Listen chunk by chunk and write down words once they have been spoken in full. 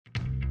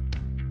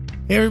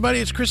Hey everybody,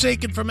 it's Chris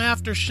Aiken from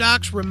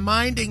Aftershocks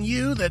reminding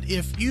you that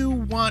if you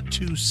want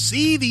to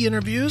see the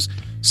interviews,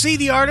 see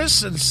the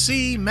artists, and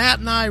see Matt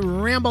and I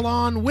ramble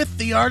on with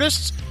the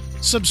artists,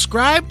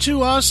 subscribe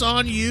to us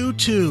on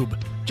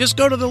YouTube. Just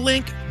go to the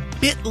link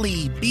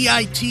bit.ly,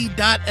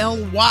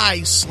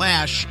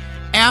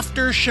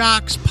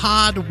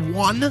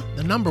 bit.ly/AftershocksPod1,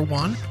 the number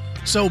 1.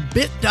 So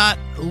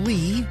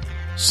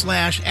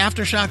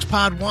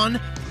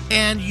bit.ly/AftershocksPod1,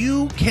 and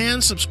you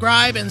can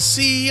subscribe and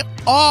see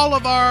all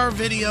of our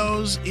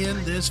videos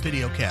in this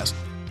videocast.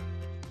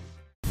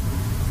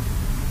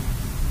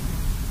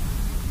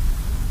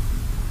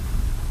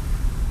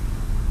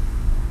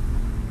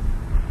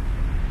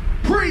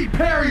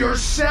 Prepare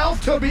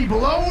yourself to be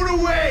blown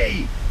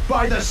away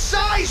by the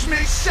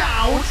seismic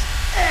sounds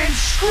and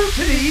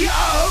scrutiny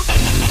of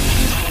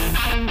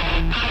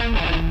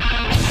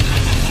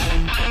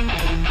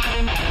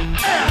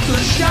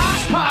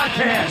Aftershocks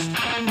Podcast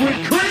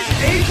with Chris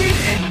Aiken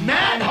and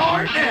Matt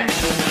Hartnett.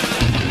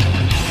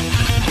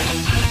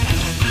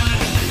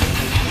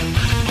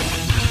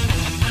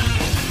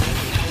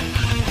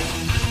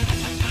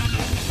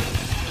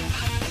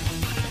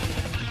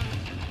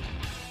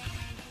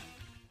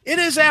 It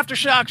is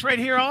Aftershocks right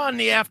here on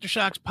the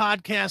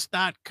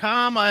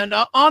AftershocksPodcast.com. And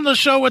on the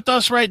show with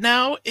us right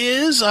now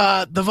is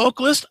the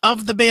vocalist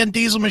of the band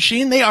Diesel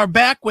Machine. They are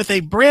back with a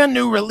brand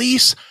new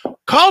release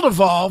called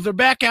Evolve. They're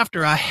back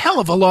after a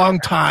hell of a long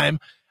time.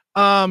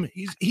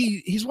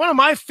 He's one of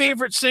my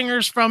favorite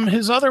singers from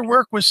his other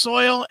work with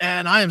Soil,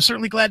 and I am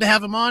certainly glad to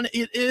have him on.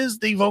 It is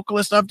the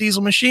vocalist of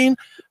Diesel Machine,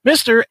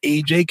 Mr.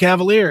 AJ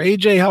Cavalier.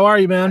 AJ, how are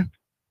you, man?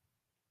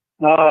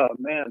 Oh,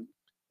 man.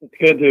 It's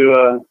good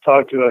to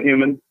talk to a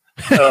human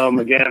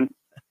again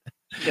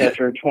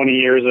after 20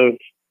 years of,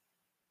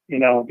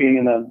 being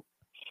in a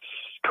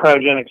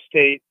cryogenic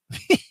state.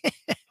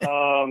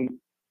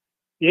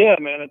 Yeah,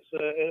 man,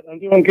 I'm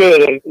doing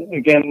good. I,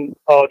 again,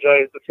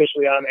 apologize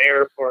officially on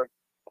air for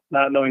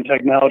not knowing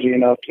technology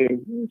enough to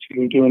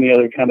do any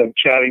other kind of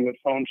chatting with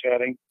phone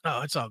chatting.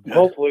 Oh, it's all good.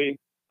 Hopefully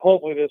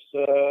this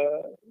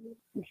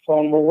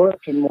phone will work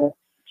and we'll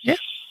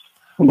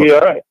be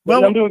all right.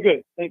 Well, I'm doing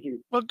good. Thank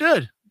you. Well,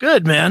 good,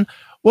 man.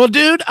 Well,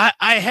 dude,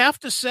 I have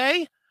to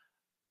say,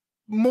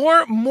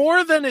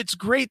 more than it's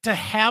great to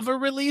have a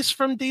release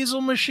from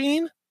Diesel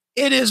Machine,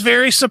 it is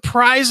very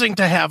surprising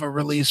to have a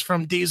release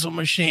from Diesel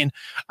Machine.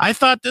 I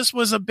thought this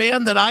was a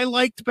band that I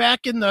liked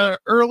back in the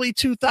early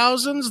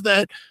 2000s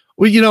that,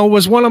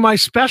 was one of my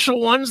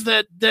special ones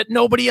that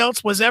nobody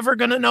else was ever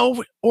going to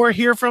know or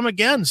hear from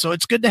again. So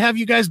it's good to have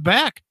you guys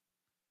back.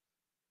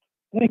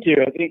 Thank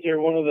you. I think you're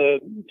one of the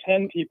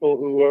 10 people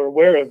who are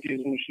aware of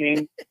Diesel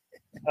Machine.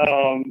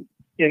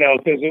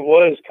 Because it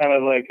was kind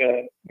of like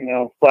a,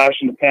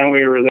 flash in the pan.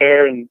 We were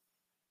there and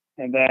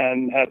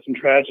then had some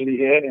tragedy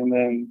hit and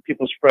then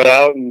people spread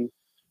out and,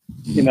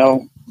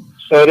 so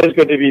it is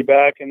good to be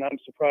back. And I'm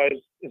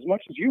surprised as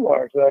much as you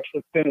are to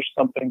actually finish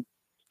something.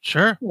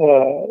 Sure.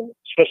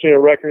 Especially a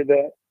record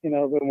that, I've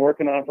been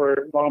working on for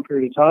a long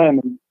period of time.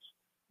 And,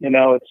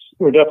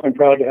 we're definitely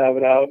proud to have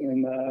it out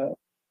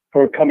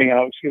or coming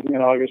out,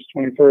 on August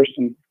 21st.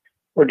 And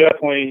we're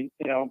definitely,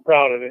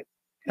 proud of it.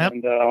 Yep.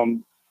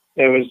 And,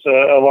 it was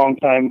a long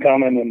time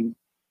coming and,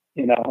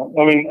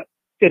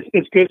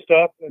 it's good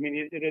stuff. I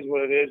mean, it is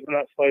what it is. We're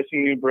not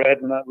slicing new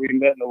bread. We're not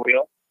reinventing the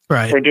wheel.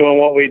 Right. We're doing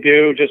what we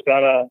do just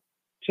on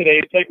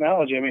today's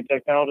technology. I mean,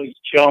 technology's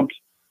jumped,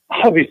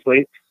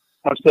 obviously.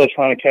 I'm still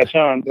trying to catch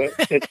on, but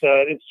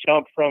it's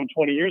jumped from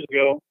 20 years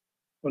ago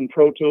when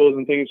Pro Tools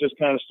and things just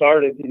kind of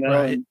started,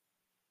 Right.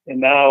 and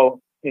now,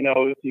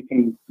 you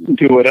can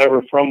do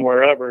whatever from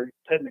wherever,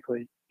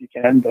 technically you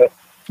can, but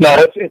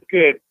no, it's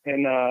good.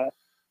 And,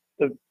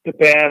 the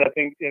band, I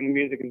think, and the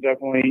music has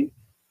definitely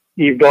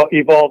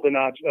evolved a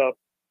notch up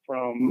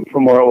from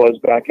where it was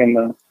back in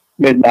the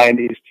mid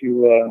 90s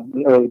to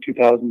the early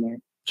 2000s there.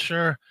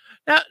 Sure.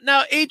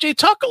 Now, AJ,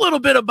 talk a little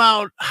bit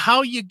about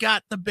how you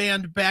got the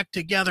band back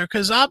together,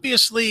 because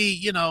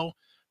obviously,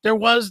 there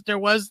was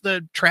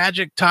the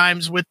tragic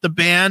times with the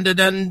band, and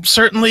then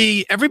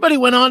certainly everybody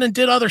went on and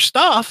did other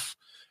stuff.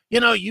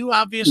 You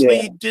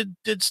obviously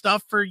did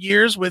stuff for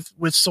years with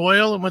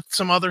Soil and with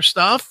some other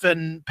stuff,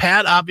 and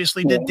Pat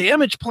obviously did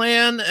Damage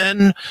Plan,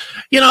 and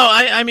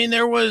I mean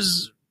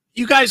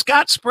you guys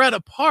got spread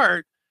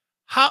apart.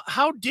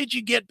 How did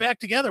you get back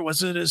together?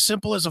 Was it as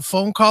simple as a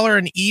phone call or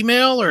an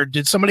email, or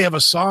did somebody have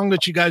a song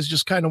that you guys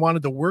just kind of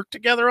wanted to work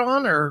together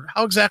on, or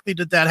how exactly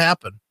did that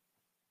happen?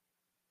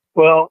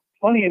 Well,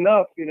 funny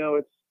enough,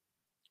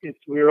 it's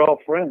we were all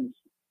friends.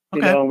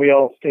 Okay. We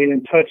all stayed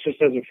in touch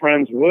just as a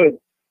friends would.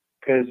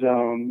 Because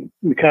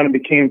we kind of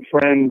became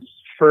friends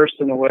first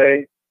in a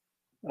way,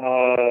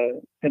 and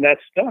that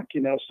stuck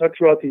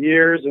throughout the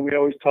years, and we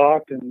always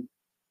talked, and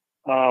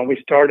we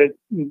started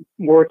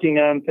working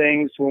on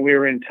things when we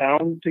were in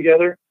town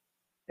together,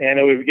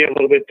 and we would get a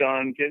little bit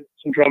done, get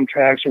some drum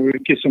tracks, or we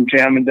would get some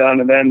jamming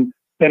done, and then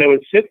it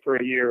would sit for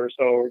a year or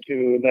so or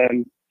two, and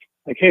then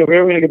like, hey,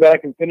 we're going to get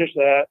back and finish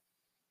that,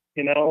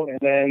 and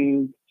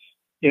then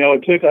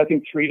it took, I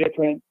think, 3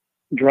 different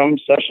drum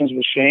sessions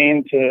with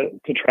Shane to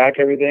track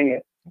everything.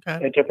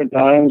 Okay. at different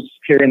times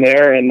here and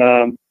there. And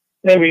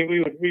then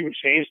we would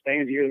change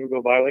things. Years would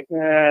go by like,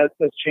 nah,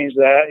 let's change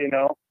that, you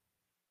know.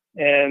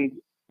 And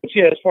but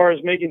yeah, as far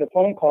as making the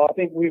phone call, I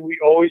think we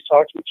always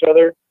talk to each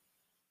other.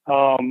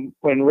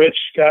 When Rich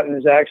got in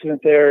his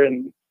accident there,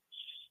 and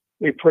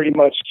we pretty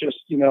much just,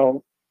 you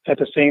know, at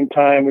the same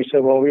time we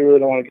said, well, we really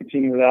don't want to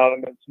continue without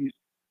him. He's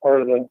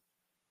part of the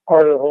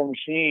whole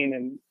machine,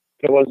 and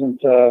it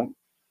wasn't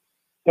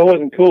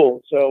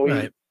cool. So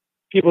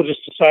people just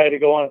decided to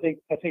go on.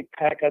 I think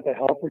Pat got the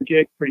helper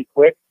gig pretty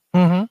quick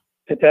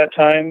at that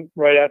time.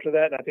 Right after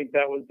that, and I think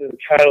that was the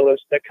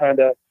catalyst that kind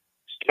of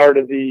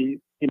started the,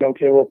 you know,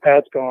 okay, well,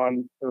 Pat's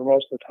gone for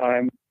most of the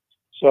time,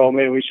 so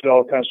maybe we should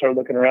all kind of start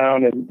looking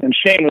around. And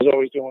Shane was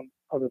always doing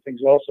other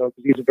things also,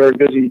 because he's a very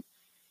busy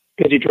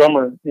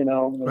drummer, you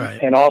know,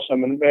 and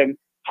awesome and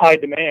high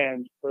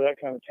demand for that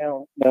kind of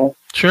talent, you know.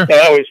 Sure. And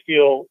I always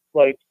feel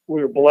like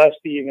we were blessed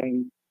to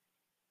even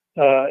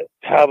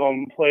have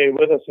him play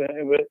with us.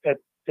 And at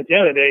the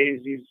end of the day,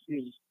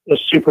 he's a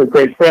super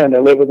great friend. I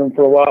lived with him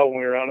for a while when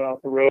we were on and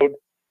off the road.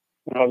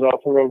 When I was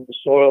off the road with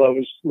Soil, I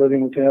was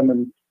living with him,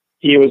 and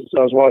I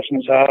was watching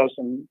his house,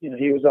 and, you know,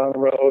 he was on the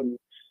road. And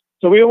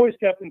so we always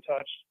kept in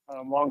touch.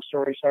 Long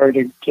story, sorry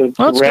to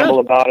ramble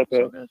about it,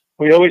 but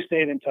we always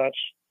stayed in touch,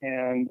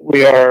 and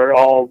we are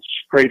all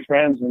great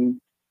friends,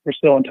 and we're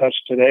still in touch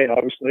today,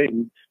 obviously.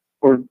 And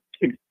we're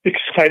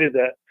excited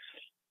that,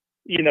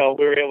 you know,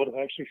 we were able to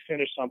actually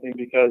finish something,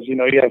 because, you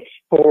know, you have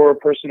 4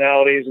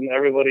 personalities and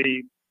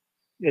everybody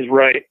is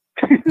right.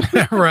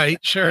 Right.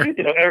 Sure.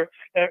 You know,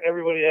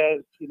 everybody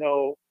has, you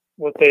know,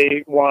 what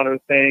they want to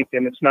think,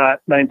 and it's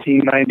not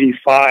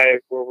 1995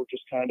 where we're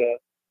just kind of,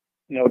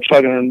 you know,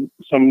 chugging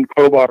some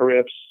crowbar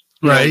riffs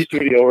in the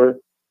studio, where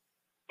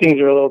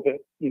things are a little bit,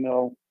 you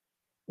know,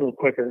 a little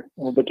quicker,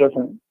 a little bit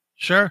different.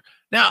 Sure.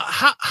 Now,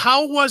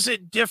 how was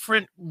it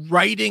different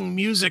writing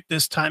music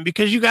this time?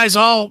 Because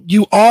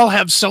you all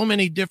have so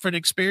many different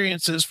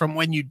experiences from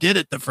when you did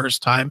it the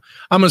first time.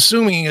 I'm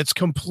assuming it's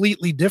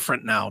completely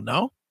different now,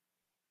 no?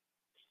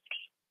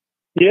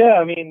 Yeah,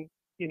 I mean,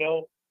 you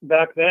know,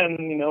 back then,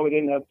 you know, we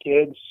didn't have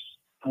kids.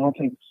 I don't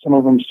think some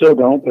of them still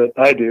don't, but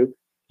I do.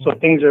 So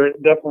things are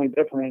definitely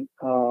different.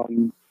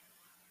 You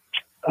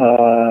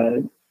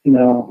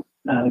know,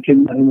 what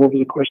was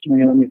the question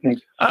again? Let me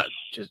think.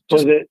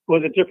 Was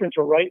it different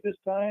to write this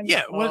time?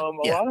 Yeah. A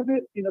lot of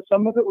it, you know,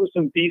 some of it was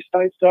some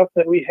B-side stuff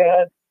that we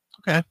had.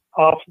 Okay.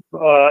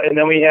 And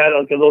then we had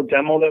like a little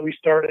demo that we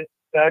started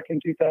back in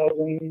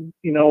 2000,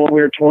 you know, when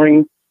we were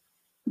touring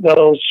that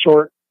little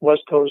short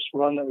West Coast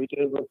run that we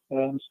did with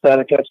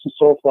Static X and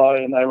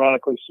Soulfly, and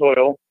ironically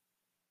Soil,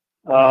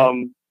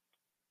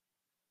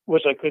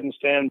 which I couldn't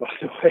stand, by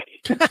the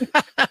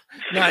way.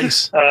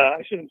 Nice.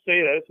 I shouldn't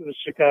say that. This is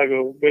a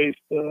Chicago-based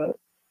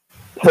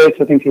place.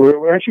 I think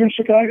aren't you in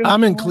Chicago?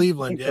 I'm in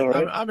Cleveland. Yeah, so,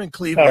 right? I'm in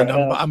Cleveland.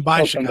 Right, I'm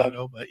by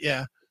Chicago, but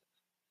yeah.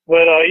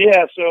 But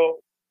yeah, so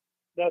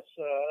that's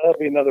that'll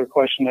be another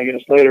question, I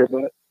guess, later.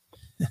 But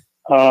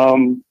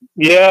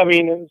yeah, I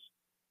mean, it's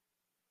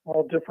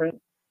all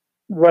different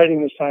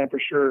writing this time for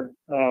sure.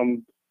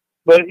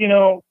 But you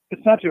know,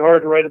 it's not too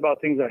hard to write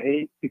about things I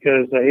hate,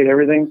 because I hate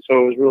everything.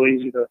 So it was really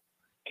easy to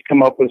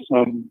come up with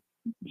some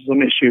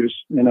issues,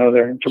 you know,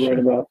 there to write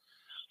about.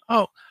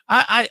 Oh,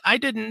 I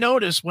didn't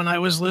notice when I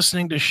was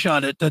listening to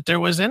Shut It that there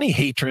was any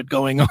hatred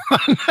going on.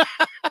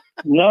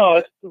 No,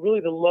 it's really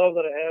the love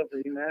that I have for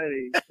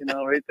humanity, you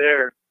know, right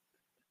there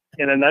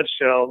in a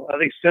nutshell. I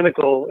think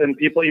Cynical, and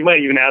people, you might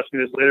even ask me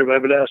this later, but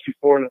I've been asked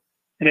before in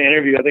an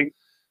interview. I think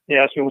they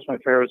asked me what's my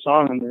favorite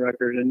song on the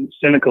record, and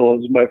Cynical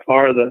is by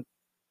far the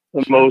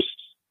most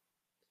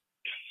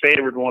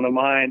favored one of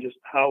mine. Just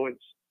how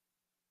it's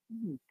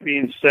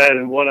being said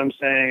and what I'm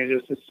saying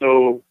is just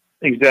so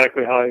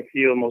exactly how I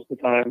feel most of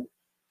the time.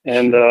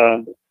 And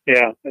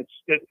yeah,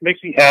 it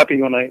makes me happy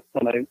when I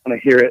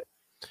hear it.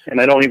 And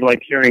I don't even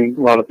like hearing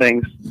a lot of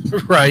things.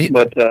 Right.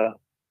 But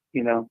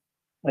you know,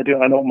 I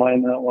don't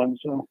mind that one.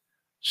 So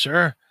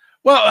sure.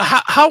 Well,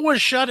 how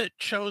was Shut It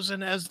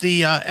chosen as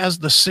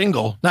the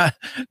single? Not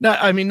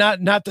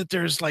that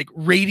there's like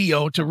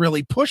radio to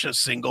really push a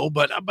single,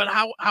 but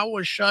how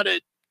was Shut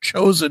It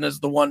chosen as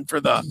the one for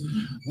the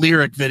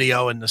lyric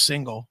video and the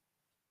single?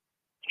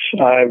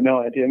 I have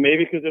no idea.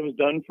 Maybe because it was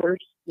done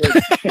first.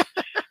 Like,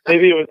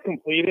 maybe it was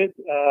completed.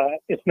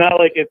 It's not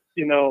like it's,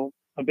 you know,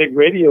 a big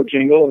radio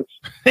jingle.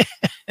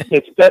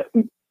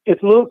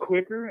 It's a little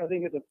quicker. I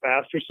think it's a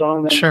faster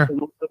song. Sure.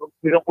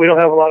 We don't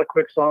have a lot of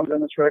quick songs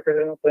on this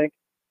record, I don't think.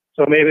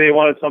 So maybe they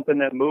wanted something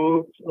that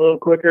moved a little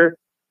quicker.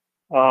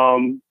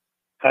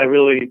 I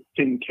really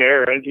didn't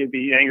care. I could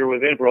be angry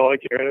with it for all I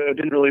care. It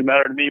didn't really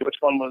matter to me which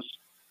one was,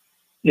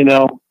 you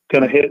know,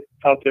 going to hit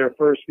out there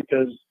first,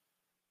 because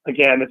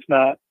again, it's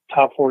not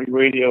top 40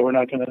 radio. We're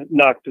not going to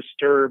knock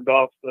Disturbed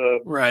off the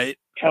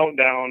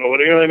countdown or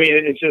whatever. You know what I mean?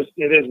 It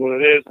is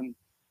what it is. And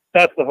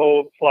that's the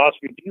whole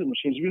philosophy of Diesel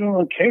Machines. We don't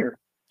really care.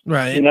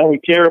 Right. You know, we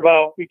care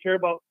about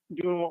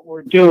doing what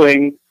we're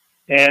doing.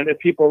 And if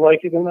people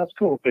like it, then that's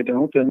cool. If they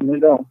don't, then they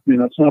don't. You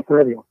know, it's not for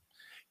everyone.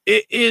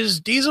 Is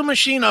Diesel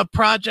Machine a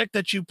project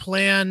that you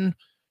plan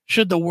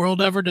should the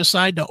world ever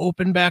decide to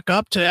open back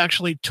up to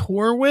actually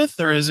tour with,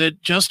 or is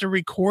it just a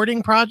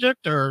recording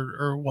project,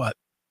 or what?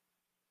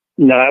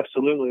 No,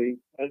 absolutely.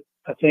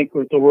 I think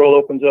if the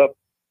world opens up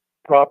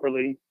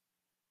properly,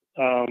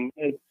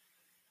 it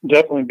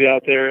definitely be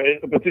out there.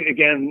 But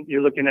again,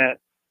 you're looking at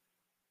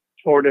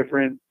 4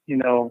 different,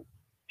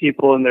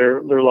 people in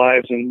their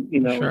lives, and,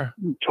 Sure.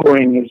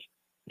 touring is,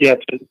 you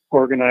have to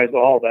organize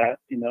all that.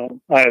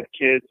 I have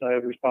kids, I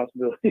have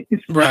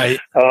responsibilities. Right.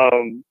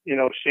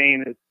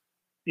 Shane is,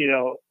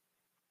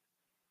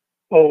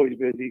 always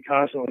busy,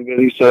 constantly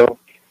busy. So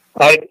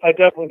I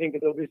definitely think that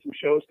there'll be some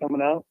shows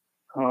coming out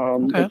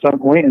Okay. at some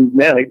point. And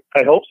man,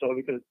 I hope so,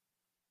 because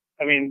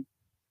I mean,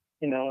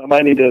 I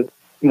might need to,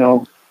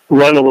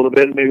 run a little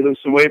bit and maybe lose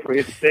some weight before I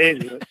get to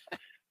stage.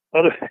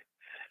 But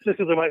just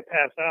because I might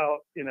pass out,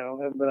 I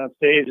haven't been on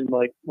stage in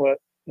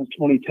in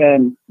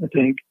 2010, I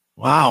think.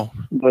 Wow.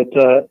 But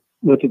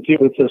with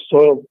the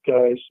Soil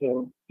guys,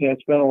 so yeah,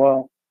 it's been a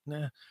while.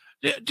 Yeah.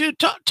 Dude,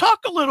 talk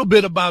a little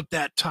bit about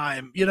that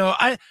time.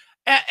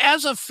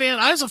 As a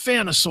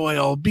fan of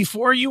Soil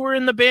before you were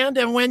in the band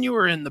and when you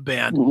were in the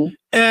band. Mm-hmm.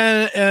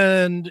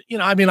 And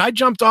I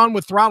jumped on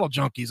with Throttle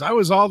Junkies. I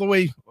was all the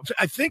way,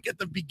 I think, at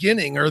the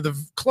beginning or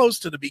close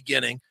to the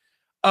beginning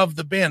of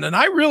the band. And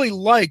I really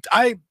liked,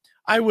 I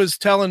was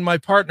telling my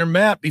partner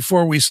Matt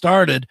before we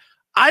started,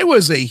 I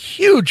was a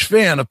huge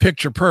fan of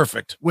Picture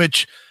Perfect,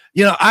 which,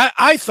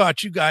 I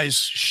thought you guys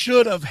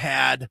should have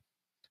had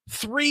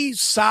 3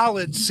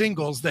 solid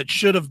singles that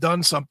should have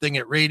done something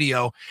at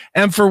radio.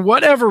 And for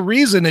whatever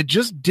reason, it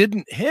just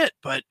didn't hit.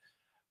 But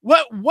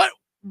what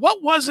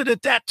was it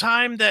at that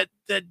time that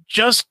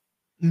just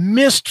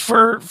missed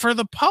for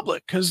the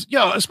public? Because,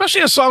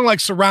 especially a song like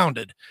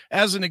Surrounded,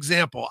 as an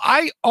example,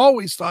 I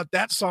always thought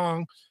that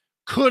song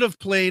could have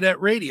played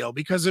at radio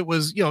because it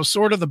was,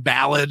 sort of the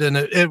ballad, and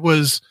it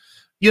was,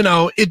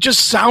 it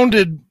just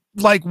sounded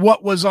like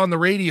what was on the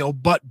radio,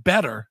 but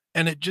better.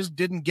 And it just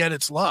didn't get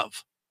its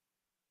love.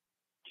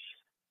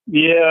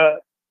 Yeah,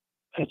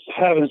 it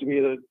happens to be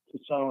the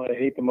song that I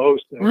hate the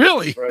most.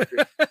 Really?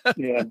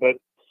 Yeah, but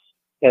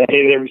I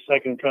hate it every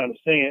second I'm trying to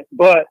sing it.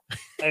 But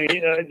I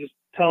mean, I just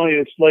telling you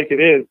it's like it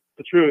is,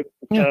 the truth.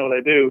 That's kind of what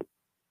I do.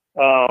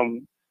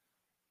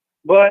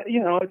 But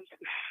it's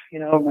I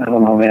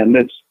don't know, man.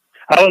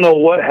 I don't know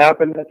what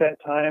happened at that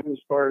time as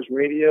far as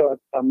radio.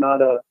 I'm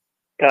not a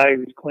guy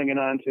who's clinging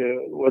on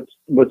to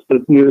what's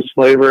the newest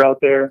flavor out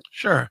there.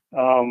 Sure.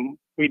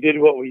 We did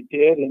what we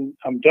did, and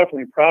I'm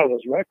definitely proud of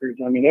those records.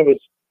 I mean, it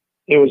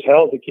was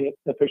hell to get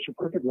the Picture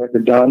Perfect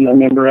record done. I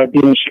remember I'd be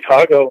in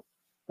Chicago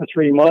for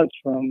 3 months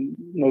from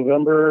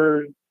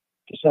November,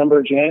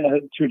 December,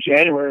 through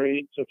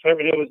January to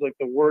February. It was like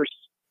the worst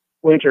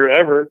winter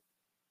ever,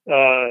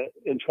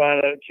 and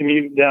trying to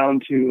commute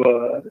down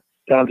to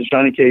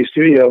Johnny K's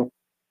studio,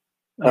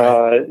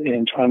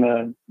 and trying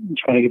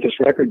to get this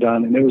record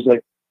done. And it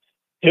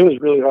was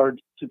really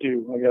hard to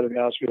do. I got to be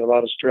honest with you, a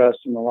lot of stress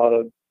and a lot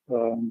of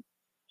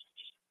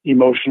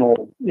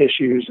emotional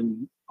issues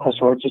and all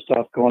sorts of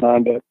stuff going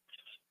on, but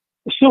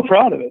I'm still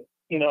proud of it.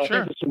 Sure. I think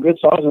there's some good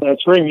songs in there.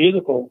 It's very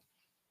musical.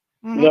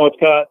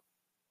 Mm-hmm.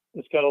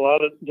 It's got a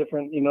lot of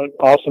different,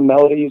 awesome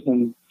melodies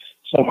and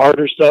some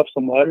harder stuff,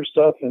 some lighter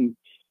stuff. And,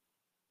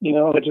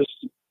 I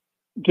just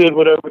did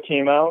whatever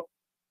came out,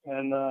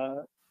 and,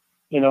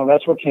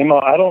 that's what came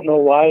out. I don't know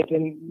why it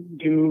didn't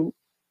do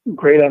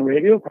great on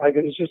radio. Probably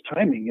because it's just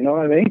timing,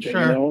 anything,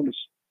 Sure.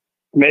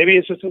 Maybe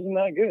it just isn't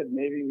that good.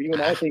 Maybe you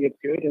and I think it's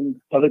good and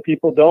other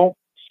people don't,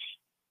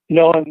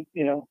 and,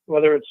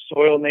 whether it's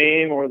Soil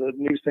name or the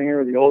new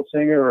singer or the old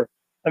singer,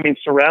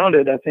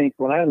 Surrounded, I think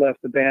when I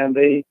left the band,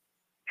 they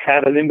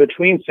had an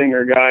in-between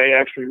singer guy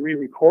actually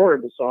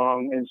re-record the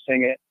song and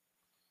sing it.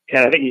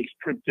 And I think he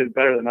did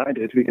better than I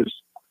did because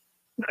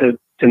I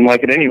didn't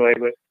like it anyway,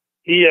 but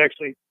he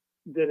actually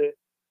did it,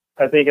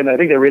 I think, and I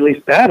think they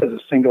released that as a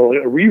single,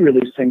 a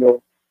re-release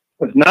single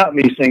with not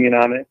me singing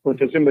on it, with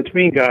this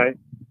in-between guy.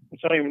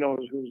 I don't even know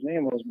who his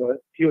name was, but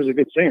he was a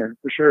good singer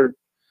for sure.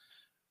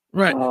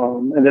 Right.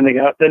 And then they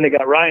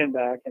got Ryan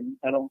back, and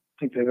I don't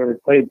think they've ever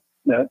played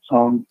that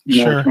song,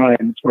 Sure. with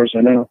Ryan, as far as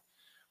I know.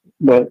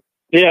 But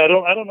yeah, I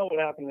don't know what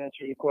happened to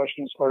answer your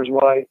question as far as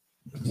why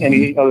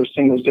any other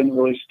singles didn't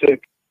really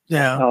stick.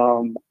 Yeah.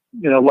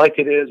 Like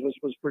It Is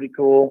was pretty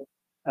cool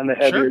on the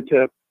heavier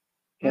tip.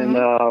 And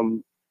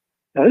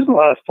there's a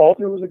lot of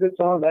Falter was a good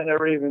song that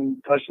never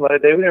even touched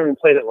live. They never even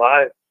played it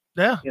live.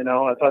 Yeah. I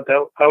always thought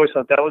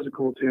that was a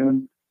cool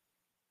tune.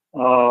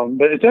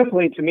 But it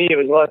definitely, to me, it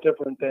was a lot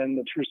different than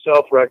the True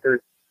Self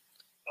record,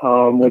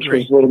 which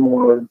was a little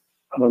more,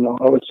 I don't know,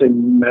 I would say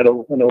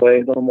metal in a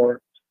way, a little more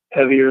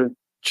heavier.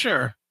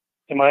 Sure.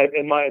 In my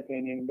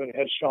opinion, but it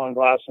had Sean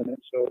Glass in it,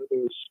 so it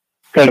was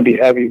going to be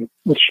heavy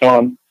with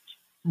Sean.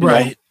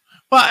 Right.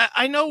 Well,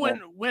 I know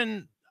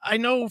when I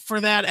know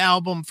for that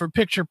album, for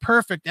Picture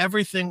Perfect,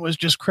 everything was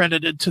just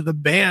credited to the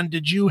band.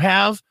 Did you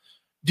have,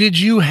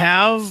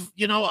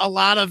 a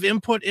lot of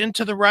input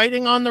into the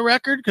writing on the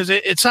record? Because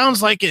it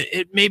sounds like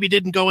it maybe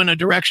didn't go in a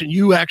direction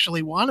you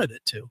actually wanted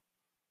it to.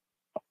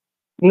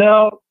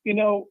 No,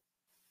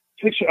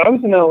 I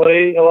was in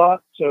LA a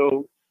lot,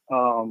 so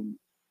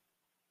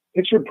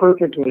Picture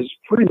Perfect was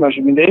pretty much,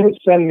 I mean, they would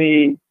send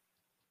me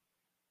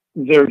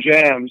their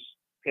jams,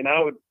 and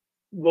I would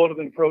load them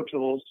in Pro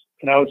Tools,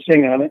 and I would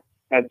sing on it.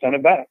 I'd send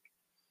it back.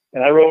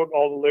 And I wrote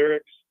all the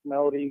lyrics,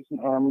 melodies, and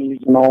harmonies,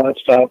 and all that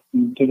stuff,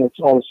 and did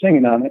all the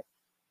singing on it.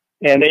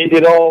 And they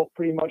did all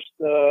pretty much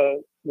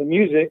the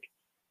music,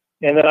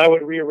 and then I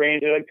would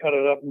rearrange it. I'd cut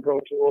it up in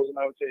Pro Tools, and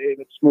I would say, hey,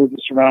 let's move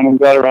this around, move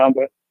that around.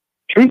 But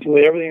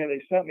truthfully, everything that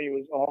they sent me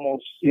was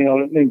almost,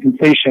 in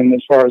completion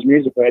as far as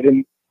music.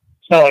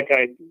 It's not like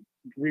I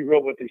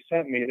rewrote what they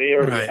sent me. They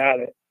already had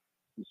it.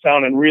 It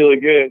sounded really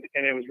good,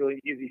 and it was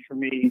really easy for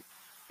me.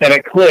 And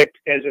it clicked,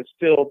 as it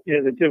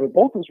did with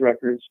both those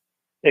records.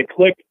 It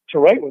clicked to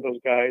write with those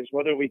guys,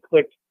 whether we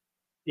clicked,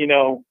 seeing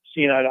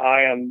eye to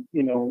eye on,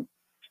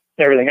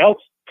 everything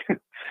else.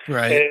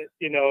 Right.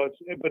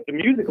 But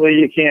musically,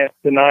 you can't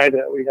deny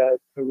that we had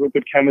a real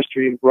good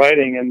chemistry of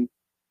writing, and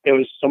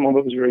some of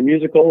it was very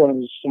musical,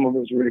 and some of it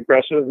was very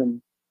aggressive.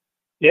 And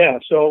yeah,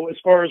 so as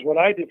far as what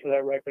I did for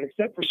that record,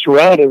 except for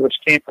Surrounded, which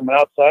came from an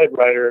outside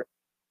writer,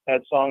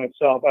 that song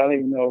itself, I don't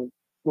even know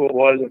who it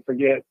was, I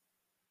forget.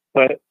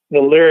 But the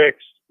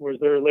lyrics was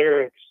their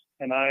lyrics,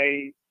 and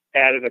I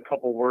added a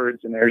couple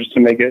words in there just to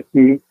make it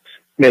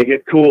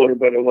cooler,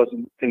 but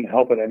it didn't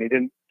help it any.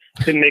 Didn't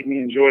make me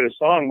enjoy the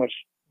song much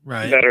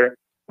better.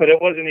 But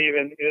it was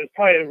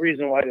probably the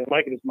reason why I didn't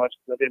like it as much,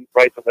 because I didn't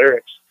write the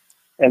lyrics,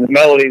 and the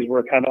melodies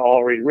were kind of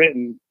already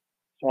written.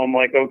 So I'm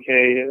like,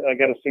 okay, I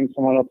got to sing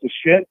someone else's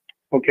shit.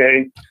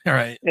 Okay. All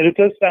right. And it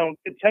does sound,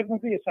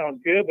 technically it sounds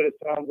good, but it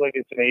sounds like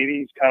it's an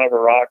 80s kind of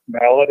a rock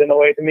ballad in a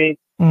way to me.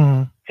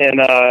 Mm. And,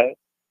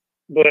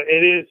 but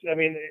it is, I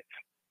mean,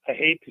 I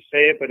hate to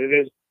say it, but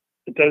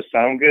it does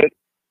sound good.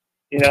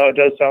 It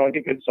does sound like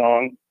a good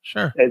song.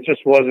 Sure. It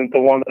just wasn't the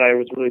one that I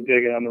was really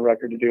digging on the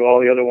record to do. All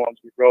the other ones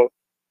we wrote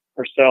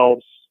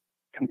ourselves,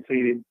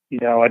 completed.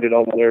 I did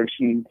all the lyrics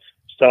and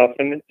stuff.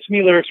 And to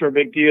me, lyrics are a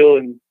big deal.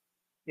 And,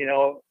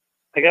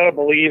 I got to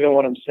believe in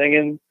what I'm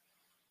singing.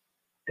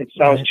 It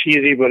sounds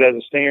cheesy, but as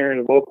a singer and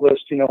a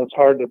vocalist, it's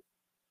hard to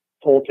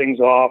pull things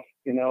off,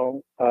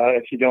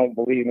 if you don't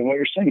believe in what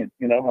you're singing,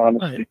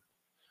 honestly. Right.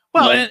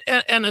 Well,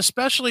 and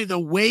especially the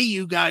way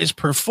you guys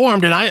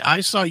performed, and I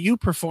saw you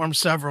perform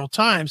several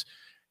times.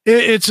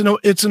 It's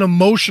an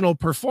emotional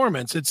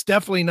performance. It's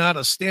definitely not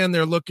a stand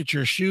there, look at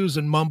your shoes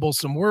and mumble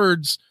some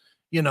words,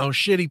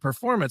 shitty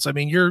performance. I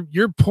mean,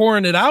 you're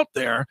pouring it out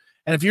there.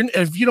 And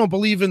if you don't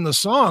believe in the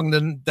song,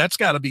 then that's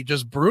got to be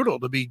just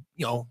brutal to be,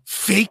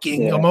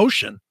 faking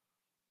emotion.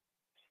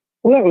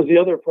 Well, that was the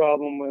other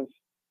problem with,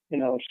 we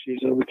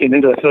get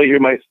into, I feel you're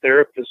my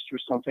therapist or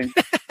something,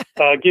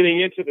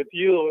 getting into the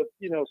deal with,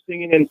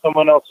 singing in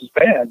someone else's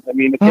band. I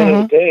mean, at the end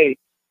of the day,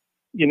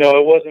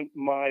 it wasn't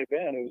my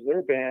band, it was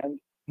their band.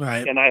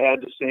 Right. And I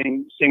had to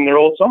sing their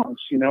old songs,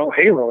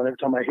 Halo. And every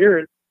time I hear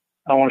it,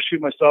 I want to shoot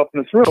myself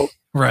in the throat.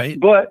 Right.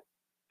 But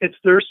it's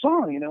their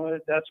song,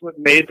 that's what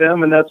made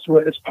them, and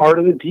it's part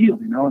of the deal,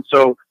 and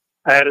so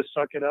I had to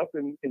suck it up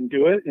and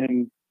do it.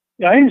 And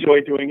I enjoy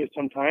doing it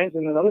sometimes,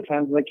 and then other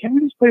times I'm like, can't we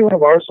just play one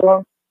of our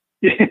songs?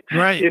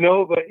 Right.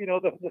 But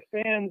the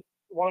fans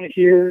want to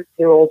hear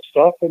their old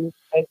stuff, and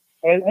I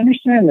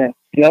understand that,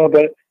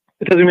 but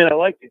it doesn't mean I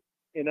liked it,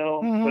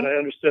 but I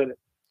understood it.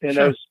 And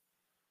sure.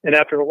 And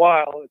after a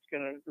while, it's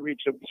going to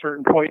reach a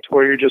certain point to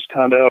where you're just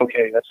kind of,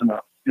 okay, that's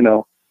enough,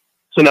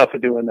 it's enough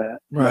of doing that.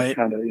 Right.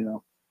 Kind of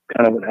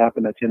what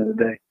happened at the end of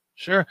the day.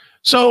 Sure.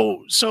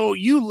 So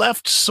you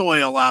left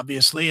Soil,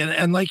 obviously,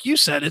 and like you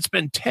said, it's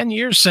been 10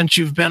 years since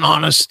you've been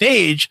on a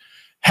stage.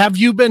 Have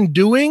you been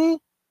doing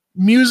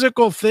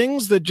musical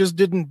things that just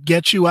didn't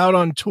get you out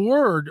on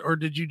tour, or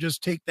did you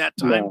just take that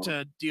time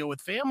to deal with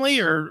family,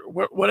 or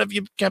what have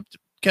you kept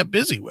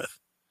busy with?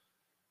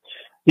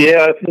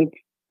 Yeah, I think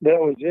that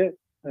was it.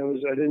 I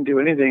didn't do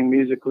anything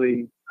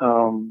musically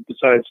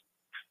besides,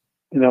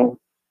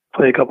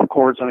 play a couple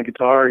chords on a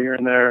guitar here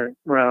and there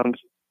around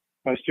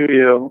my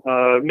studio,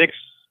 mix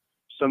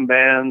some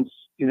bands,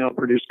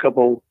 produced a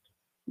couple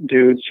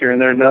dudes here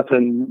and there,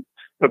 nothing.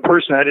 But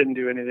personally, I didn't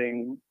do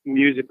anything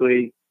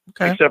musically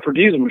except for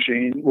Diesel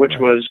Machine, which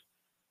was,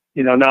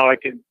 now I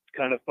could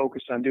kind of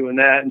focus on doing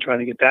that and trying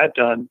to get that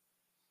done.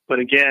 But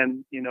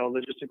again,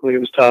 logistically it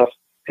was tough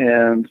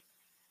and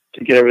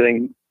to get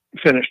everything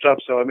finished up.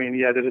 So, I mean,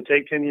 did it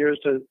take 10 years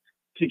to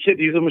get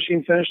Diesel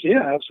Machine finished?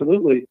 Yeah,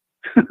 absolutely.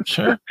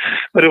 Sure.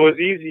 But it was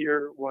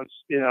easier once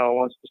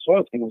the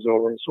Soil thing was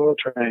over, the Soil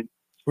Train.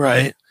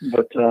 Right.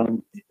 But I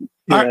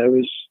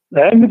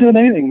haven't been doing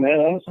anything, man.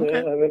 Honestly, I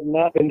have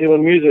not been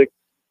doing music.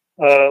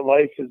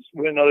 Life has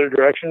went in other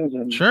directions,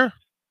 and sure,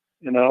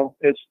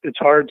 it's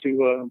hard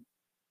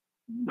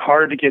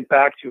to get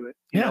back to it.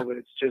 But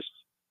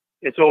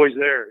it's always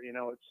there.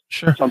 It's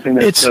sure something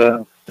that's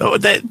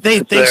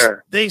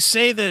they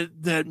say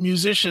that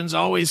musicians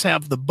always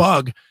have the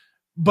bug.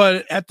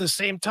 But at the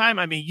same time,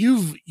 I mean,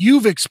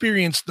 you've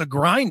experienced the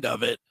grind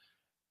of it.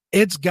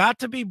 It's got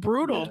to be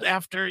brutal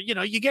after,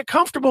 you get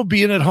comfortable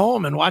being at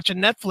home and watching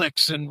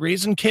Netflix and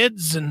raising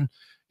kids and,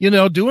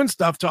 doing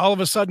stuff, to all of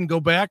a sudden go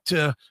back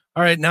to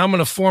all right, now I'm going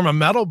to form a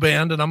metal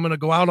band and I'm going to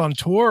go out on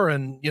tour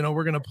and, you know,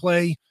 we're going to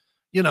play,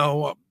 you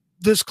know,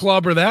 this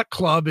club or that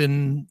club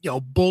in, you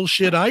know,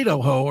 bullshit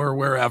Idaho or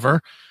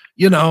wherever,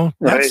 you know,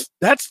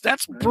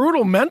 that's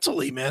brutal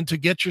mentally, man, to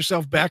get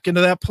yourself back into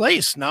that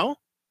place. No?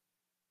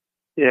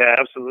 Yeah,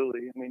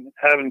 absolutely. I mean,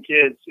 having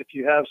kids, if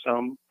you have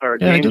some, are a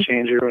game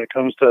changer when it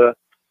comes to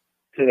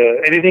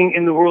anything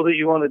in the world that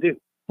you want to do,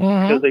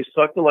 because they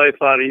suck the life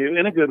out of you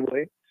in a good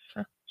way.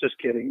 Sure. Just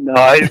kidding. No,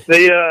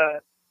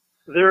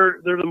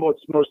 they're the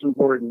most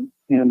important,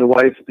 and the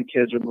wife and the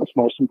kids are the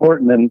most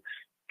important. And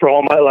for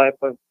all my life,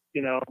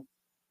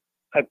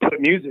 I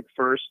put music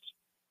first,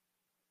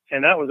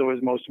 and that was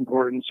always most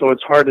important. So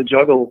it's hard to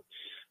juggle.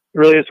 It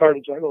really is hard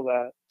to juggle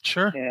that.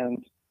 Sure.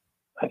 And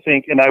I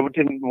think, and I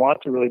didn't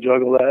want to really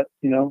juggle that,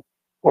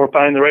 or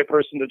find the right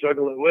person to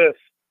juggle it with.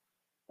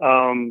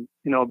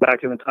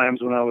 Back in the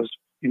times when I was,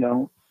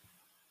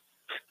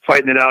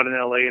 fighting it out in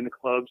LA in the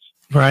clubs,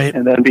 right,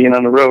 and then being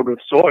on the road with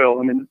Soil.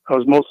 I mean, I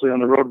was mostly on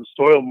the road with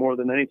Soil more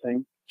than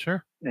anything.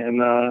 Sure. And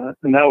that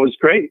was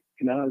great.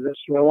 That's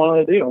what I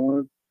wanted to do. I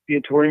wanted to be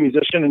a touring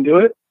musician and do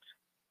it.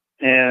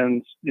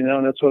 And,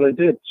 that's what I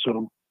did.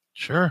 So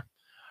sure.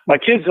 My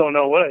kids don't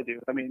know what I do.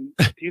 I mean,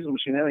 Diesel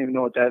Machine, I don't even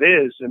know what that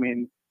is. I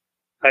mean,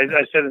 I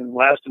said in the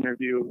last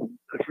interview,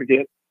 I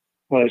forget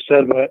what I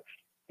said, but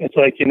it's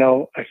like,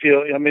 I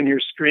feel I'm in here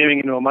screaming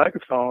into a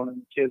microphone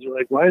and the kids are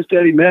like, why is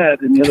Daddy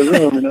mad in the other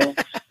room,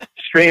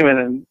 screaming.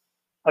 And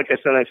like I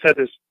said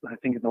this, I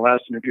think in the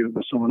last interview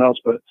with someone else,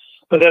 but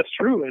that's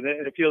true. And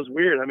it feels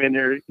weird. I'm in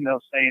there,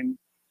 saying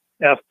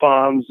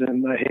F-bombs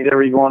and I hate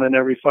everyone and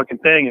every fucking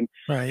thing. And,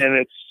 and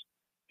it's,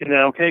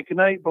 okay, good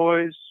night,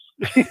 boys.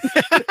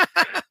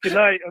 Good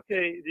night.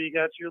 Okay. You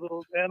got your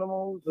little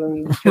animals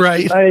and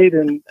right. Good night.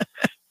 And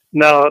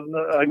no,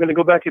 I'm going to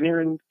go back in here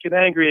and get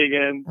angry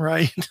again.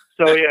 Right.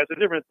 So yeah, it's a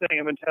different thing.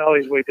 The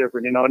mentality is way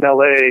different. In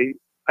LA,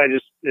 I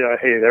just, I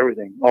hated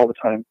everything all the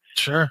time.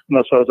 Sure.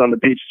 Unless I was on the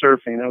beach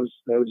surfing, that was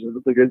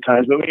the good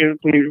times. But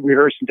when you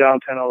rehearse in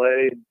downtown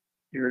LA,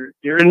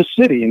 you're in the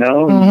city,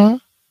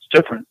 It's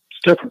different.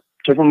 It's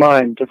different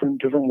mind,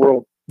 different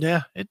world.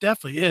 Yeah, it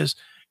definitely is.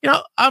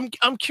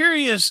 I'm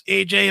curious,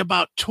 AJ,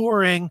 about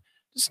touring.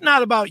 It's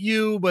not about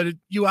you, but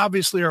you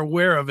obviously are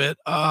aware of it.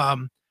 A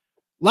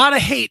lot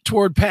of hate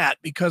toward Pat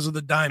because of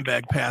the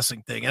Dimebag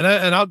passing thing, and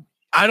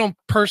I don't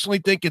personally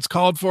think it's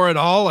called for at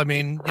all. I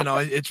mean,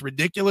 it's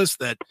ridiculous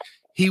that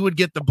he would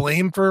get the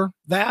blame for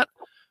that.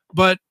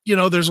 But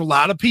there's a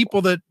lot of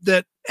people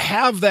that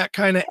have that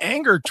kind of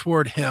anger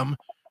toward him.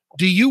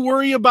 Do you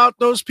worry about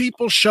those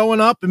people showing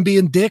up and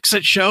being dicks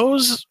at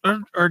shows,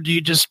 or do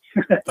you just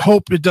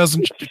hope it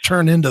doesn't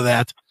turn into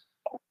that?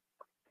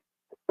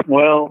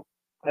 Well,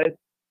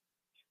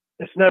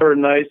 it's never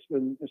nice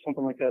when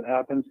something like that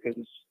happens,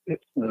 because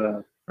it's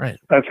right.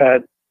 I've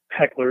had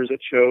hecklers at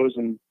shows,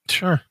 and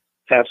sure,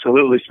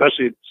 absolutely,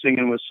 especially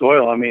singing with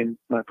Soil. I mean,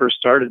 when I first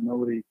started,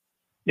 nobody,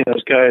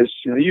 those guys,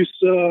 you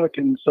suck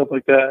and stuff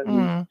like that.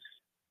 And,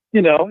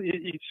 you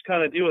just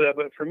kind of deal with that.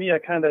 But for me, I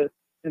kind of,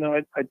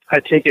 I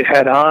take it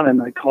head on and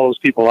I call those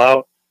people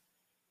out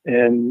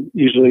and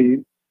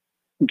usually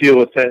deal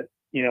with it,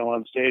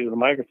 on stage with a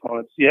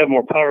microphone. You have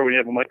more power when you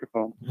have a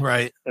microphone,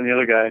 right, than the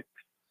other guy.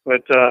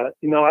 But,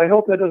 I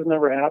hope that doesn't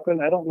ever happen.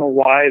 I don't know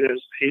why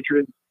there's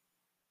hatred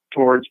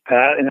towards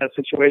Pat in that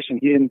situation.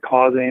 He didn't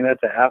cause any of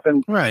that to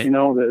happen. Right.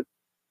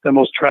 The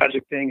most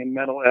tragic thing in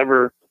metal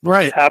ever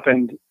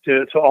happened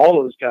to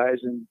all those guys,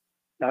 and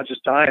not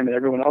just Dime, and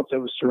everyone else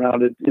that was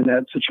surrounded in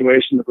that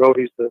situation, the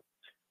roadies, the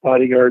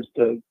bodyguards,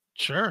 the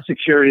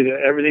security,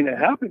 everything that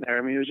happened there.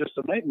 I mean, it was just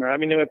a nightmare. I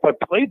mean, if I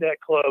played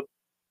that club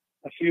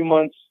a few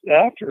months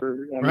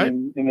after, I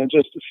mean, and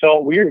it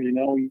felt weird,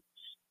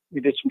 we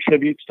did some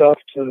tribute stuff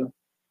to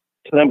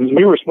them, because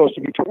we were supposed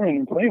to be touring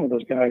and playing with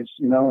those guys,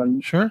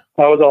 and sure,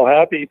 I was all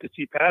happy to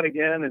see Pat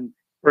again, and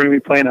we're going to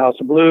be playing House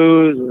of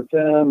Blues with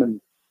them, and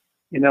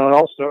and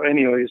also,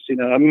 anyways,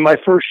 I mean, my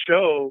first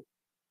show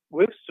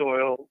with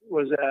Soil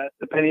was at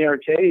the Penny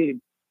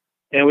Arcade,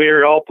 and we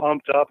were all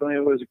pumped up, and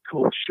it was a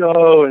cool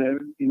show,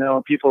 and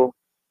people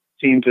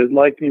seemed to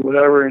like me,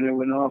 whatever, and it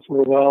went off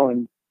real well,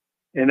 and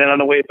then on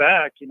the way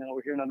back,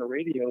 we're hearing on the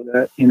radio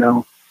that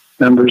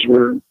members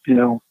were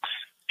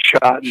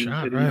shot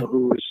and didn't know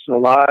who was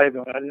alive.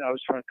 And I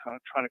was trying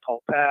to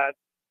call Pat,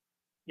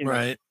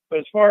 right. But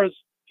as far as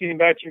getting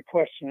back to your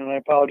question, and I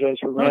apologize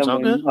for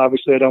rambling.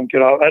 Obviously, I don't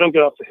get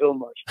off the hill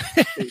much.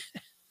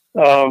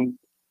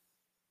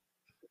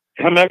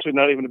 I'm actually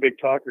not even a big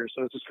talker,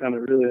 so it's just kind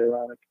of really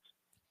ironic.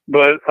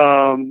 But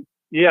I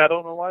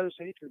don't know why there's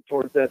hatred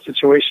towards that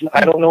situation.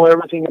 I don't know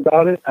everything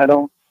about it. I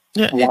don't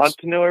want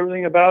to know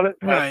everything about it.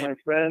 Pat's my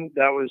friend.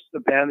 That was the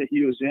band that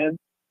he was in.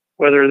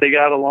 Whether they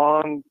got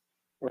along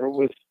or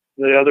with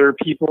the other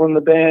people in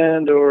the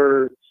band,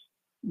 or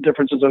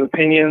differences of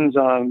opinions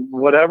on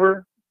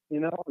whatever,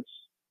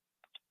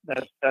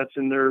 that's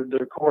in their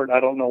court. I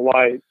don't know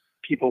why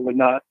people would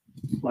not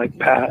like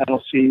Pat. I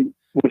don't see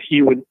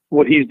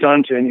what he's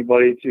done to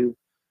anybody to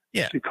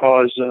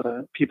cause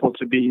people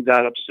to be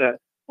that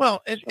upset.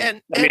 Well,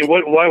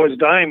 why was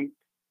Dime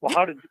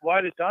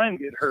why did Dime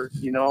get hurt?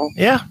 You know?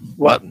 Yeah.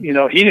 Well, you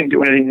know, he didn't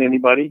do anything to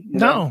anybody.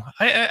 No,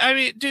 I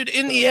mean, dude,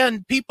 in the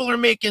end, people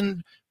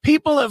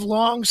have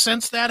long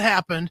since that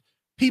happened.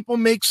 People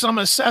make some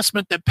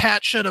assessment that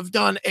Pat should have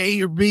done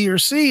A or B or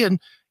C. And,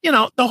 you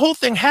know, the whole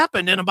thing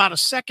happened in about a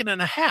second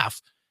and a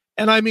half.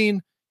 And I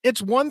mean,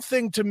 it's one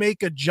thing to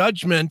make a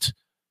judgment,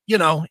 you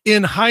know,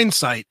 in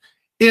hindsight.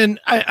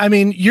 I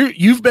mean,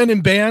 you've been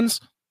in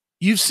bands,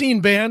 you've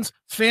seen bands,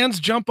 fans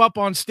jump up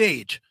on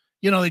stage.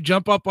 You know, they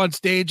jump up on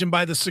stage, and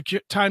by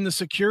the time the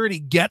security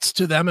gets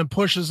to them and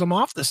pushes them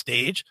off the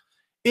stage,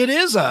 it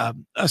is a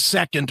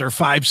second or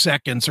 5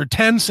 seconds or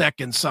 10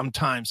 seconds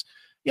sometimes.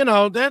 You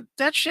know, that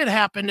shit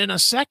happened in a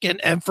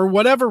second. And for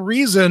whatever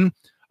reason,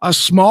 a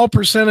small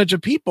percentage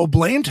of people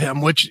blamed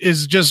him, which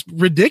is just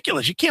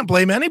ridiculous. You can't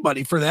blame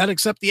anybody for that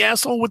except the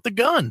asshole with the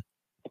gun.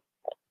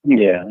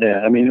 Yeah.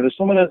 I mean, if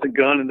someone has a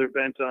gun and they're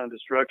bent on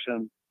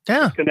destruction,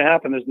 it's going to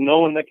happen. There's no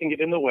one that can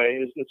get in the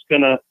way.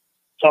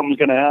 Something's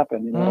going to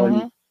happen, you know.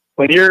 And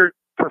when you're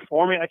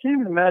performing, I can't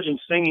even imagine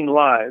singing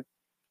live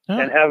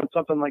and having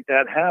something like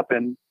that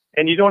happen,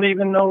 and you don't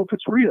even know if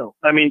it's real.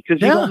 I mean,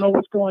 because you don't know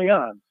what's going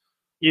on.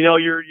 You know,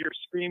 you're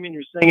screaming,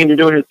 you're singing, you're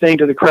doing your thing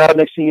to the crowd.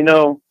 Next thing you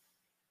know,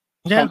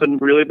 something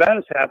really bad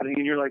is happening,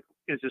 and you're like,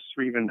 "Is this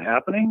even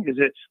happening? Is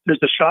it?" There's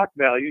the shock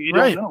value. You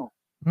don't know,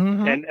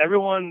 and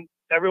everyone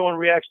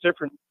reacts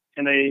different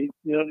in a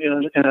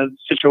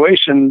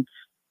situation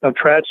of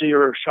tragedy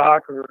or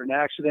shock or an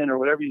accident or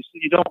whatever.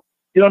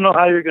 You don't know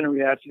how you're going to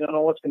react. You don't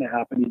know what's going to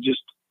happen.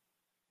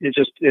 It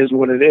just is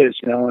what it is,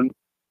 you know. And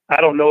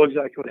I don't know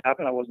exactly what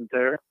happened. I wasn't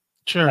there.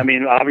 Sure. I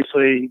mean,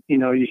 obviously, you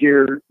know, you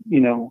hear, you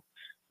know,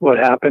 what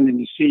happened and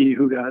you see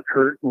who got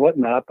hurt and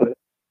whatnot, but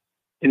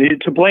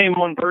to blame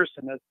one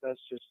person,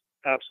 that's just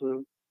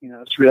absolute, you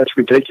know, that's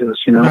ridiculous.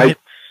 You know, right.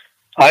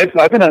 I've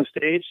been on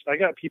stage. I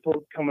got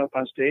people coming up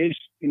on stage,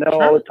 you know,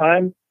 all the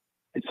time.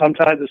 And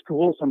sometimes it's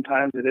cool.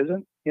 Sometimes it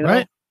isn't, you know.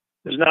 Right.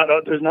 There's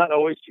not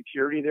always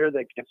security there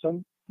that gets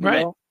them.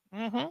 Right.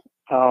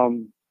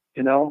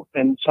 You know,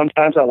 and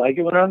sometimes I like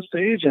it when they're on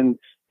stage, and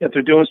if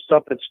they're doing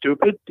stuff that's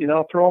stupid, you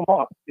know, throw them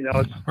off. You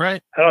know,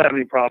 right. I don't have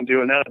any problem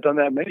doing that. I've done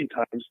that many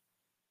times.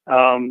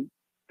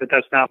 But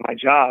that's not my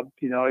job.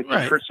 You know, it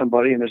can hurt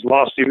somebody, and there's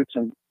lawsuits,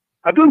 and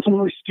I've done some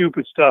really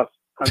stupid stuff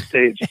on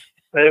stage.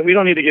 We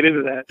don't need to get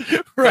into that.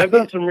 Right. I've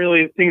done some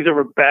really things that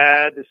were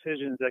bad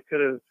decisions that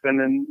could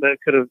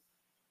have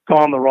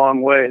gone the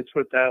wrong way. Let's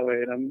put it that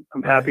way. And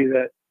I'm happy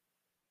that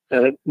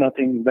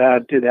nothing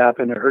bad did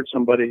happen or hurt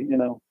somebody, you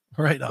know.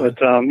 Right on. But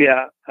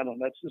yeah, I don't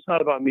know. It's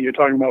not about me. You're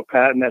talking about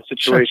Pat in that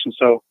situation.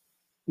 Sure. So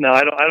no,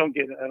 I don't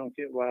get it. I don't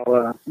get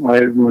why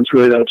everyone's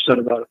really that upset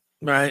about it.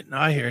 Right. No,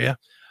 I hear you.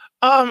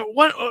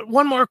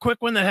 One more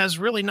quick one that has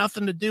really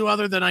nothing to do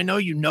other than I know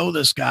you know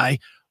this guy.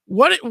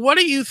 What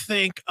do you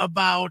think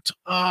about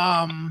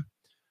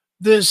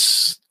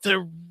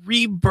the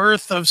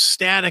rebirth of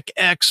Static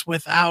X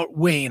without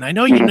Wayne? I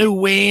know you knew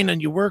Wayne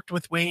and you worked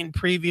with Wayne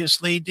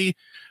previously. Do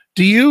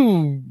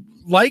you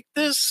like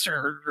this,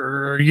 or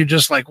are you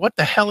just like, what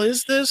the hell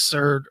is this,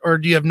 or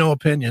do you have no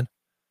opinion?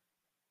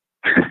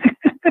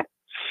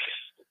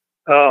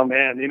 Oh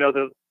man, you know,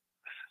 they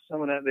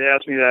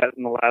asked me that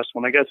in the last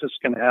one. I guess it's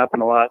going to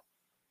happen a lot.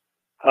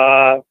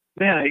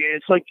 Man,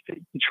 it's like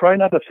you try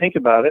not to think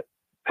about it.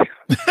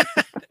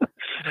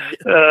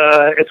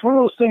 It's one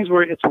of those things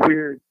where it's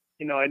weird.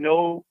 You know, I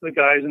know the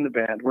guys in the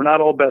band. We're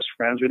not all best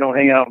friends. We don't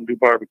hang out and do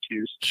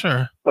barbecues.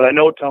 Sure. But I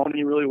know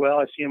Tony really well.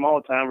 I see him all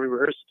the time. We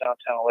rehearse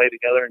downtown LA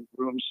together in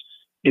rooms,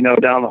 you know,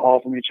 down the hall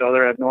from each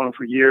other. I've known him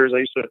for years. I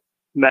used to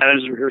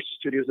manage the rehearsal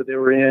studios that they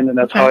were in, and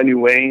that's how I knew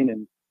Wayne.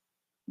 And,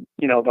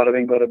 you know, bada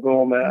bing, bada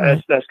boom.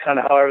 That's kind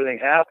of how everything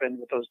happened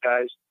with those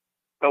guys.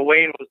 But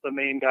Wayne was the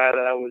main guy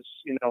that I was,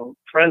 you know,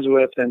 friends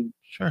with, and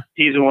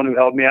he's the one who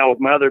helped me out with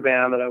my other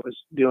band that I was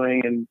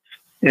doing, and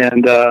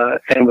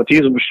with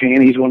Diesel Machine,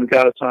 he's the one who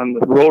got us on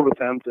the road with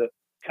them to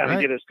kind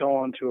of get us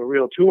going to a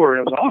real tour,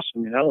 and it was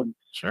awesome, you know. And,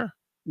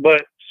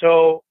 but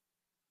so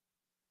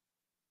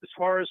as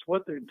far as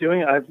what they're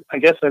doing, I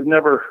guess it's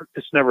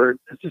just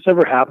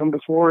never happened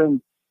before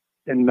in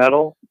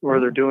metal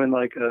where they're doing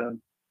like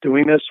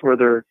doing this where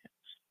they're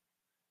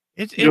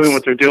doing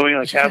what they're doing,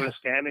 like having a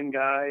stand-in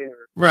guy.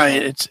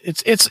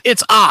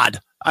 It's odd.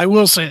 I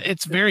will say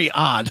it's very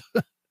odd.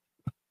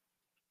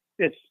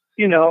 It's,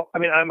 you know, I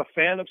mean, I'm a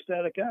fan of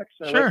Static X.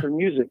 I like their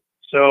music.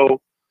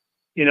 So,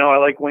 you know, I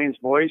like Wayne's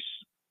voice.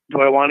 Do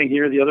I want to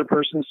hear the other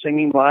person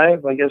singing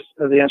live? I guess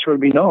the answer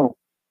would be no.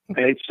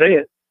 I hate to say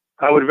it.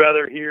 I would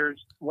rather hear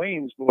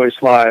Wayne's voice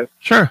live.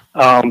 Sure.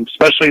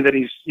 Especially that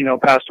he's, you know,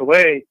 passed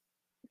away.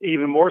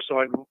 Even more so,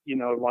 I'd, you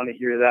know, want to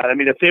hear that. I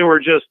mean, if they were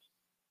just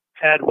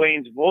had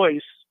Wayne's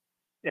voice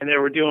and they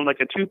were doing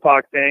like a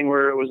Tupac thing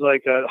where it was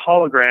like a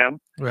hologram,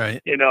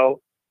 right? You know,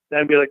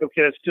 then I'd be like,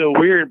 okay, that's still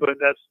weird, but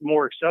that's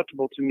more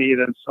acceptable to me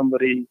than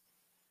somebody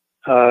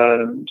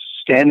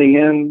standing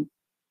in,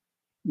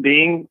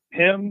 being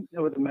him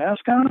with a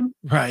mask on.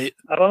 Right.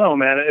 I don't know,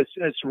 man.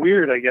 It's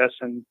weird, I guess,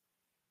 and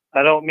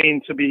I don't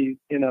mean to be,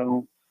 you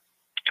know,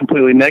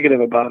 completely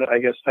negative about it. I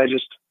guess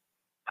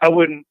I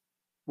wouldn't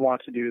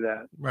want to do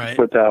that. Right.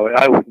 Put it that way.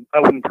 I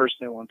wouldn't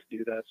personally want to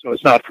do that. So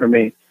it's not for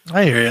me.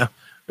 I hear you.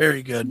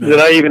 Very good, man. Did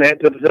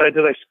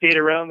I skate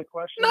around the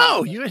question?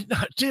 No,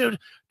 dude,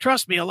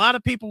 trust me. A lot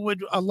of people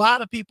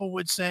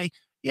would say,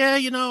 yeah,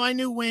 I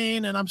knew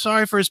Wayne and I'm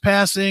sorry for his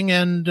passing.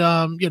 And,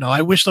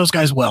 I wish those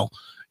guys well.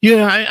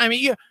 Yeah. I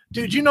mean, yeah,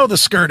 dude, the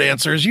skirt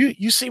answers.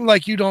 You seem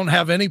like you don't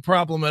have any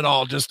problem at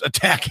all just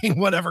attacking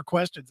whatever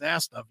questions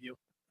asked of you.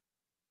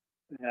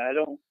 Yeah, I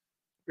don't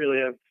really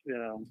have, I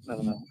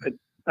don't know.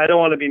 I don't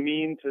want to be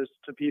mean to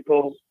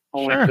people,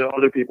 only to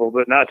other people,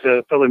 but not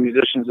to fellow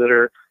musicians that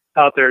are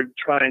out there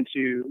trying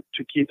to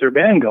keep their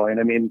band going.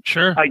 I mean,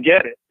 sure, I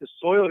get it. The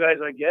Soil guys,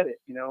 I get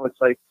it.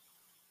 It's like,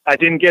 I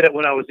didn't get it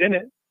when I was in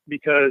it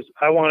because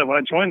when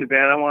I joined the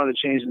band, I wanted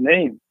to change the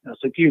name. I was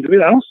like, dude,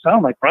 I don't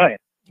sound like Brian.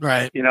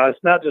 Right.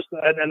 It's not just,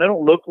 and I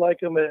don't look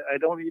like him. I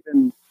don't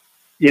even,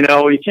 you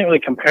can't really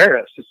compare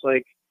us. It's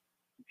like,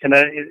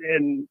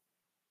 and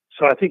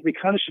so I think we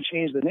kind of should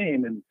change the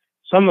name. And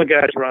some of the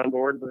guys were on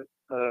board, but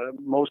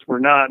most were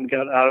not and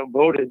got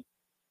outvoted.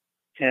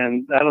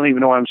 And I don't even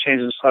know why I'm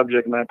changing the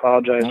subject, and I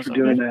apologize for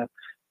doing that.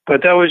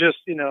 But that was just,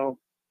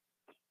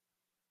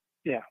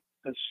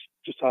 that's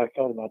just how I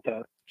felt about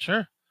that.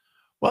 Sure.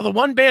 Well, the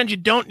one band you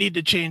don't need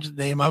to change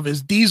the name of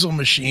is Diesel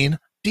Machine.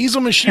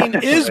 Diesel Machine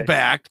is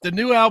back. The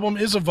new album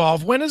is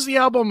Evolve. When is the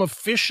album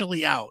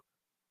officially out?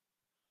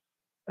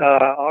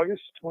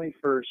 August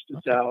 21st.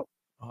 It's out.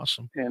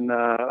 Awesome. And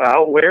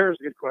out where is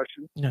a good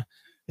question. Yeah.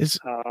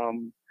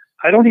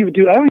 I don't even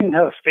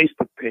have a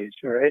Facebook page.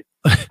 All right.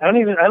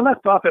 I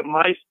left off at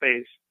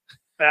MySpace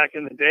back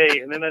in the day,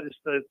 and then I just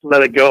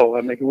let it go.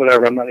 I'm like,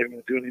 whatever. I'm not even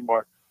going to do it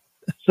anymore.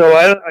 So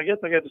I guess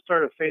I got to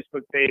start a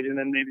Facebook page and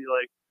then maybe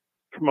like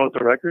promote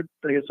the record.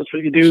 I guess that's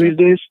what you do these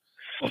days.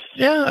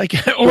 Yeah.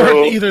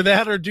 Or either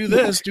that or do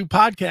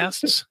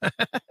podcasts.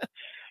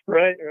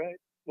 Right.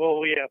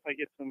 Well, yeah, if I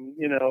get some,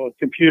 a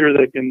computer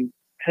that can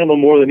handle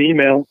more than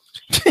email.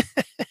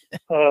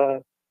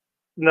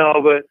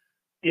 No, but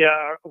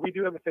yeah, we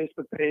do have a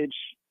Facebook page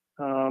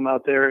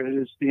out there.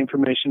 The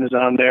information is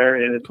on there,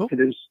 and it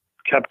is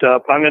kept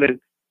up. I'm going to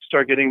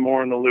start getting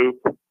more in the loop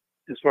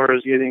as far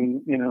as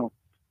getting,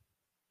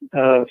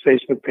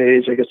 Facebook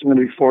page. I guess I'm going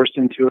to be forced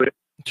into it.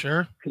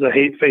 Sure. Because I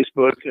hate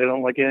Facebook. I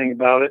don't like anything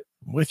about it.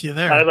 With you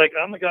there.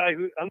 I'm the guy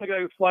who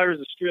flyers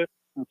the strip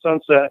on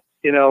Sunset.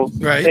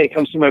 Right. Hey,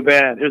 come see my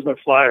band. Here's my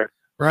flyer.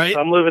 Right. So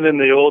I'm living in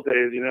the old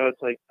days.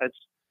 It's like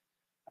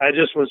I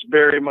just was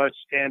very much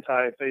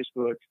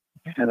anti-Facebook.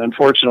 And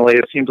unfortunately,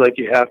 it seems like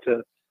you have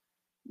to,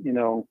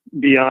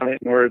 be on it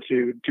in order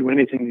to do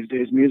anything these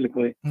days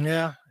musically.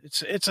 Yeah,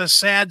 it's a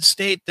sad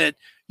state that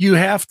you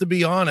have to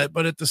be on it,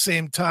 but at the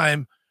same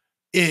time,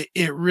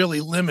 it really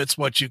limits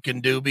what you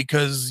can do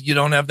because you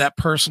don't have that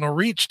personal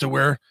reach to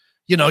where,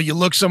 you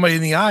look somebody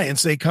in the eye and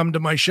say, come to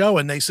my show,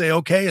 and they say,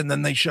 okay, and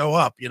then they show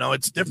up.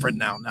 It's different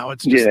now. Now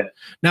it's just,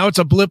 now it's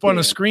a blip on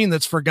a screen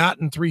that's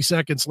forgotten 3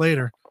 seconds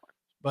later.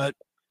 But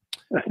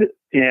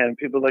yeah, and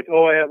people are like,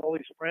 oh, I have all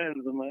these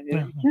friends. I'm like, you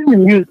can't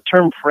even use the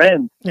term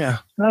friend. Yeah.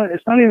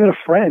 It's not even a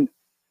friend.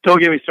 Don't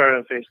get me started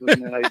on Facebook,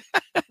 man.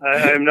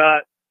 I'm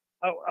not,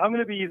 I'm going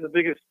to be the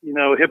biggest,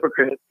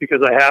 hypocrite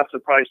because I have to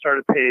probably start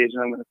a page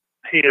and I'm going to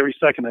hate every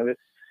second of it.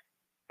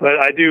 But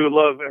I do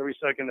love every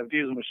second of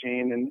Diesel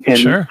Machine. And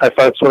sure. if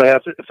that's what I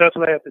have to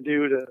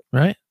do to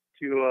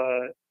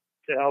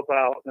help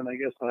out, then I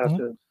guess I'll have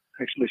to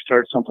actually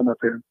start something up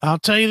here. I'll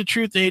tell you the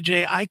truth,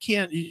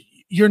 AJ.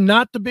 You're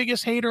not the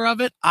biggest hater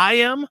of it. I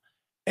am.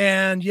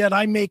 And yet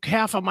I make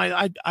half of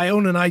I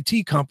own an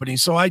IT company.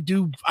 So I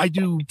do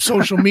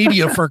social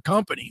media for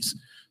companies.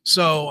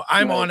 So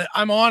I'm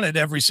on it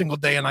every single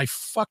day and I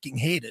fucking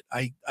hate it.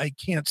 I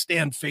can't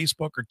stand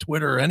Facebook or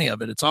Twitter or any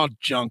of it. It's all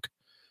junk.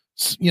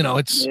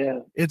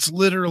 It's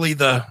literally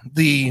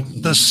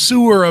the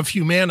sewer of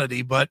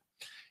humanity, but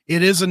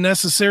it is a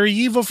necessary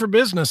evil for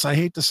business. I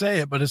hate to say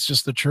it, but it's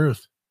just the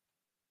truth.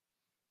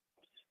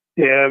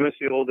 Yeah, I miss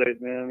the old days,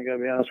 man. I gotta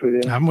be honest with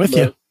you. I'm with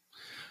you.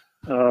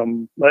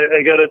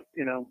 I gotta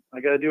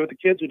do what the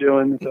kids are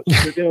doing. If that's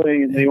what they're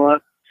doing, and they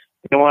want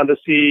to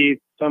see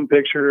some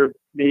picture of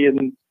me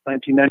in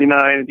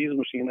 1999 in Diesel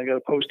Machine. I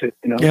gotta post it.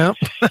 Yeah.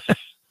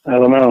 I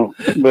don't know,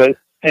 but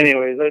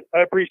anyways,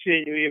 I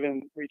appreciate you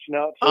even reaching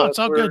out to us. It's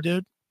all good,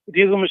 dude.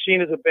 Diesel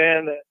Machine is a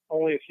band that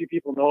only a few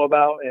people know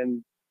about,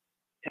 and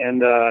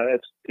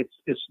it's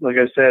like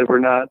I said, we're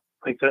not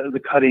like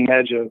the cutting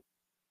edge of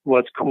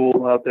what's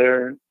cool out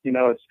there.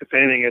 It's, if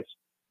anything, it's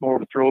more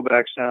of a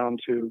throwback sound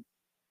to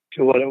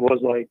what it was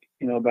like,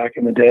 back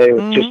in the day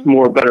with just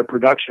more better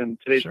production.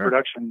 Today's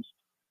productions,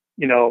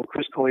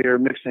 Chris Collier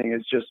mixing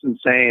is just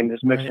insane.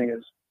 His mixing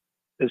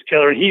is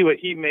killer. And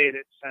he made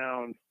it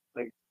sound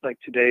like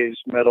today's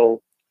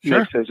metal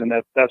mixes, and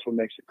that's what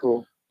makes it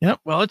cool.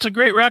 Yep. Well, it's a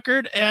great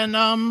record, and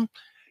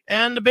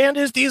the band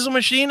is Diesel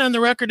Machine, and the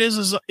record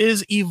is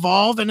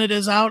Evolve, and it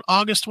is out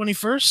August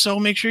 21st. So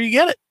make sure you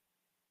get it.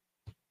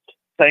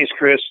 Thanks,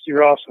 Chris.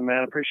 You're awesome,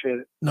 man. Appreciate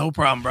it. No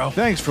problem, bro.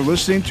 Thanks for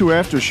listening to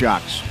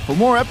Aftershocks. For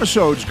more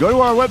episodes, go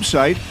to our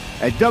website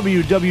at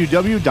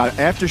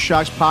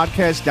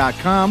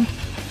www.aftershockspodcast.com.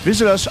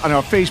 Visit us on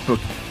our Facebook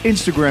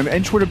Instagram,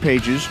 and Twitter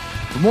pages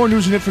for more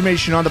news and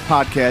information on the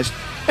podcast.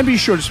 And be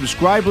sure to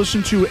subscribe,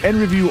 listen to, and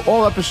review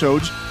all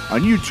episodes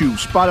on YouTube,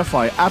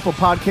 Spotify, Apple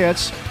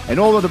Podcasts, and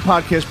all other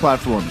podcast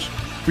platforms.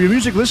 For your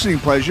music listening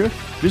pleasure,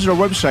 visit our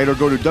website or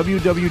go to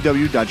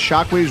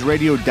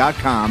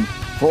www.shockwavesradio.com.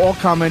 For all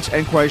comments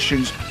and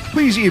questions,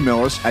 please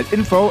email us at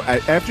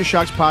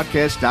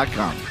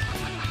info@aftershockspodcast.com.